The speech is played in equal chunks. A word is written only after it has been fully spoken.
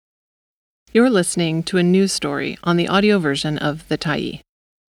You're listening to a news story on the audio version of The Tyee.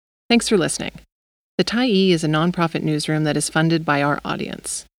 Thanks for listening. The Tyee is a nonprofit newsroom that is funded by our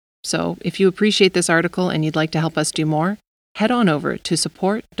audience. So, if you appreciate this article and you'd like to help us do more, head on over to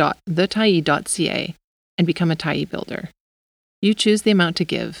support.thetyee.ca and become a Tyee builder. You choose the amount to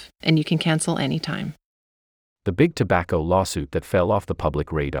give, and you can cancel anytime. The Big Tobacco Lawsuit That Fell Off the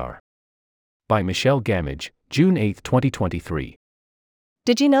Public Radar. By Michelle Gamage, June 8, 2023.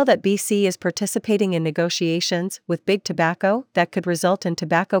 Did you know that BC is participating in negotiations with Big Tobacco that could result in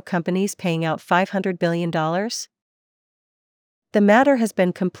tobacco companies paying out $500 billion? The matter has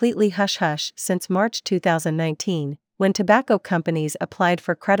been completely hush-hush since March 2019, when tobacco companies applied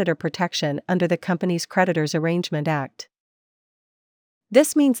for creditor protection under the Companies' Creditors Arrangement Act.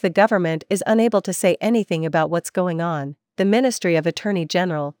 This means the government is unable to say anything about what's going on, the Ministry of Attorney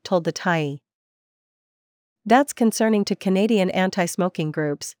General told the Tyee. That's concerning to Canadian anti-smoking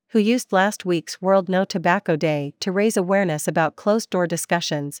groups, who used last week's World No Tobacco Day to raise awareness about closed-door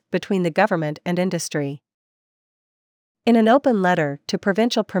discussions between the government and industry. In an open letter to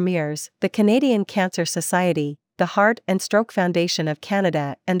provincial premiers, the Canadian Cancer Society, the Heart and Stroke Foundation of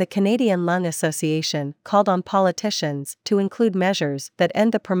Canada and the Canadian Lung Association called on politicians to include measures that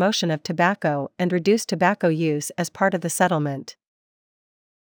end the promotion of tobacco and reduce tobacco use as part of the settlement.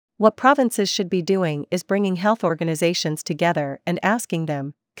 What provinces should be doing is bringing health organizations together and asking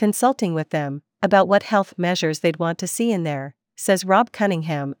them, consulting with them, about what health measures they'd want to see in there, says Rob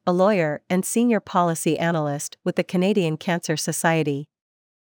Cunningham, a lawyer and senior policy analyst with the Canadian Cancer Society.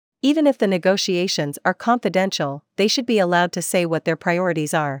 Even if the negotiations are confidential, they should be allowed to say what their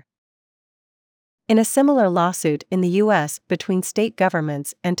priorities are. In a similar lawsuit in the U.S. between state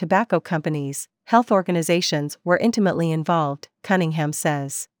governments and tobacco companies, health organizations were intimately involved, Cunningham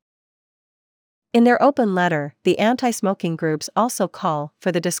says. In their open letter, the anti-smoking groups also call for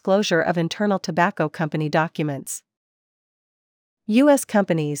the disclosure of internal tobacco company documents. U.S.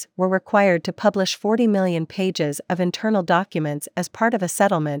 companies were required to publish 40 million pages of internal documents as part of a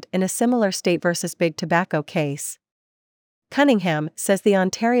settlement in a similar state versus Big Tobacco case. Cunningham says the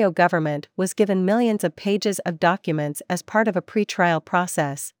Ontario government was given millions of pages of documents as part of a pre-trial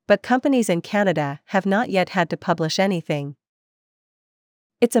process, but companies in Canada have not yet had to publish anything.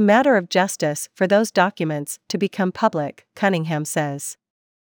 It's a matter of justice for those documents to become public, Cunningham says.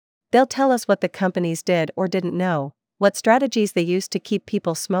 They'll tell us what the companies did or didn't know, what strategies they used to keep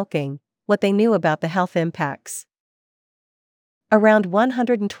people smoking, what they knew about the health impacts. Around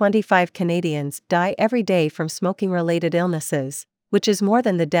 125 Canadians die every day from smoking-related illnesses, which is more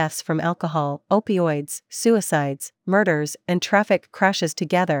than the deaths from alcohol, opioids, suicides, murders, and traffic crashes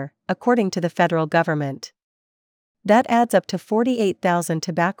together, according to the federal government. That adds up to 48,000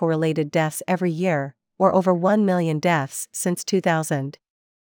 tobacco-related deaths every year, or over 1 million deaths since 2000.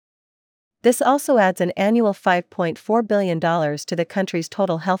 This also adds an annual $5.4 billion to the country's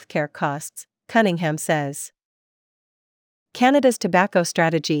total healthcare costs, Cunningham says. Canada's tobacco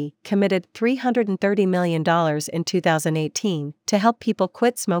strategy committed $330 million in 2018 to help people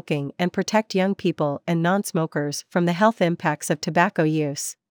quit smoking and protect young people and non-smokers from the health impacts of tobacco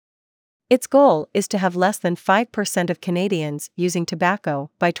use. Its goal is to have less than 5% of Canadians using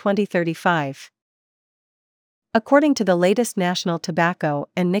tobacco by 2035. According to the latest National Tobacco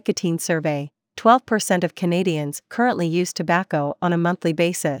and Nicotine Survey, 12% of Canadians currently use tobacco on a monthly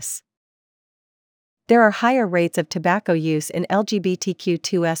basis. There are higher rates of tobacco use in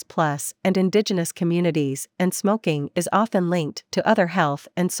LGBTQ2S+ and Indigenous communities, and smoking is often linked to other health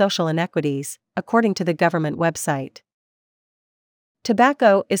and social inequities, according to the government website.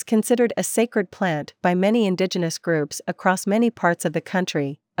 Tobacco is considered a sacred plant by many Indigenous groups across many parts of the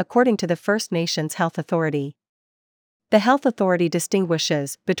country, according to the First Nations Health Authority. The Health Authority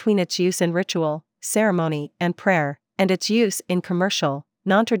distinguishes between its use in ritual, ceremony, and prayer, and its use in commercial,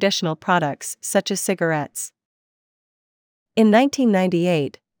 non-traditional products such as cigarettes. In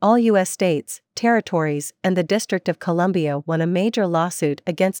 1998, all U.S. states, territories, and the District of Columbia won a major lawsuit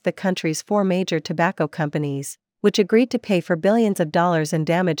against the country's 4 major tobacco companies, which agreed to pay for billions of dollars in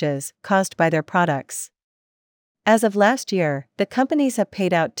damages caused by their products. As of last year, the companies have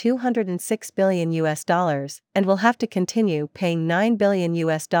paid out $206 billion and will have to continue paying $9 billion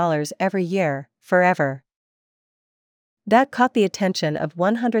every year, forever. That caught the attention of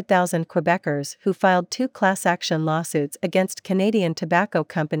 100,000 Quebecers who filed 2 class action lawsuits against Canadian tobacco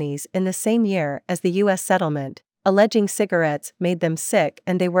companies in the same year as the U.S. settlement, alleging cigarettes made them sick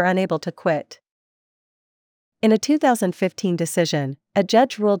and they were unable to quit. In a 2015 decision, a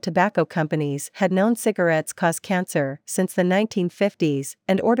judge ruled tobacco companies had known cigarettes cause cancer since the 1950s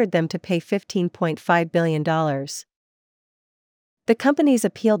and ordered them to pay $15.5 billion. The companies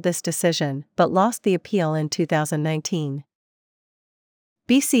appealed this decision but lost the appeal in 2019.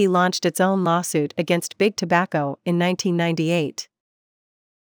 BC launched its own lawsuit against Big Tobacco in 1998.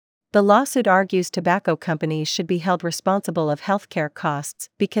 The lawsuit argues tobacco companies should be held responsible of healthcare costs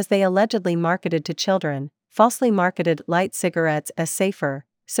because they allegedly marketed to children, falsely marketed light cigarettes as safer,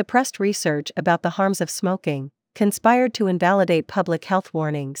 suppressed research about the harms of smoking, conspired to invalidate public health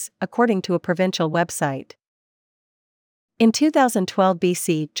warnings, according to a provincial website. In 2012,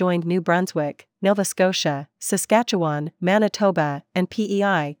 BC joined New Brunswick, Nova Scotia, Saskatchewan, Manitoba, and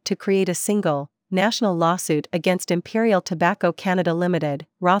PEI to create a single, national lawsuit against Imperial Tobacco Canada Limited,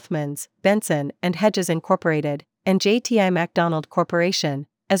 Rothmans, Benson and Hedges Incorporated, and JTI Macdonald Corporation,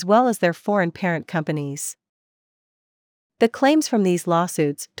 as well as their foreign parent companies. The claims from these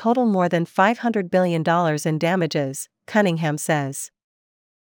lawsuits total more than $500 billion in damages, Cunningham says.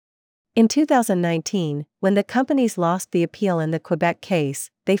 In 2019, when the companies lost the appeal in the Quebec case,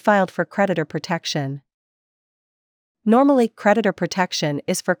 they filed for creditor protection. Normally, creditor protection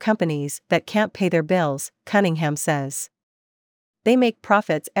is for companies that can't pay their bills, Cunningham says. They make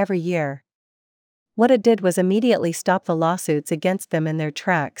profits every year. What it did was immediately stop the lawsuits against them in their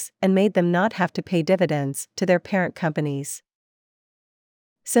tracks and made them not have to pay dividends to their parent companies.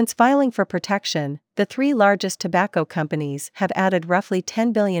 Since filing for protection, the three largest tobacco companies have added roughly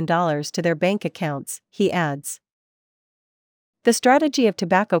 $10 billion to their bank accounts, he adds. The strategy of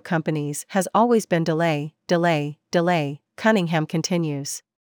tobacco companies has always been delay, delay, delay, Cunningham continues.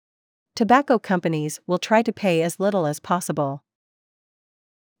 Tobacco companies will try to pay as little as possible.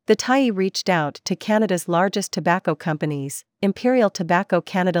 The Tyee reached out to Canada's largest tobacco companies, Imperial Tobacco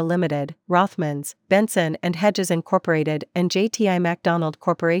Canada Limited, Rothmans, Benson and Hedges Incorporated and JTI Macdonald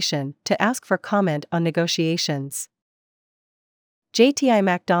Corporation, to ask for comment on negotiations. JTI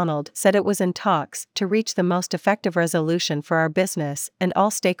Macdonald said it was in talks to reach the most effective resolution for our business and all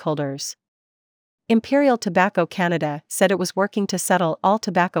stakeholders. Imperial Tobacco Canada said it was working to settle all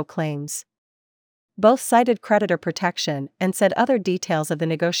tobacco claims. Both cited creditor protection and said other details of the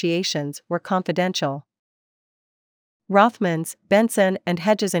negotiations were confidential. Rothmans, Benson and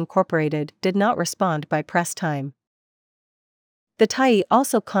Hedges Incorporated did not respond by press time. The Tyee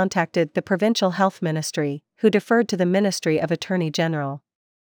also contacted the Provincial Health Ministry, who deferred to the Ministry of Attorney General.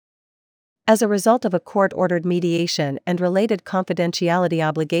 As a result of a court-ordered mediation and related confidentiality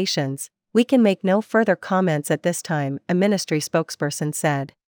obligations, we can make no further comments at this time, a ministry spokesperson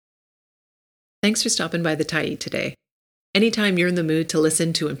said. Thanks for stopping by the Tyee today. Anytime you're in the mood to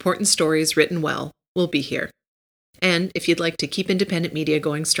listen to important stories written well, we'll be here. And if you'd like to keep independent media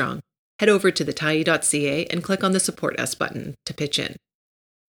going strong, head over to thetyee.ca and click on the Support Us button to pitch in.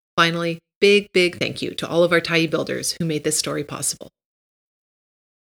 Finally, big thank you to all of our Tyee builders who made this story possible.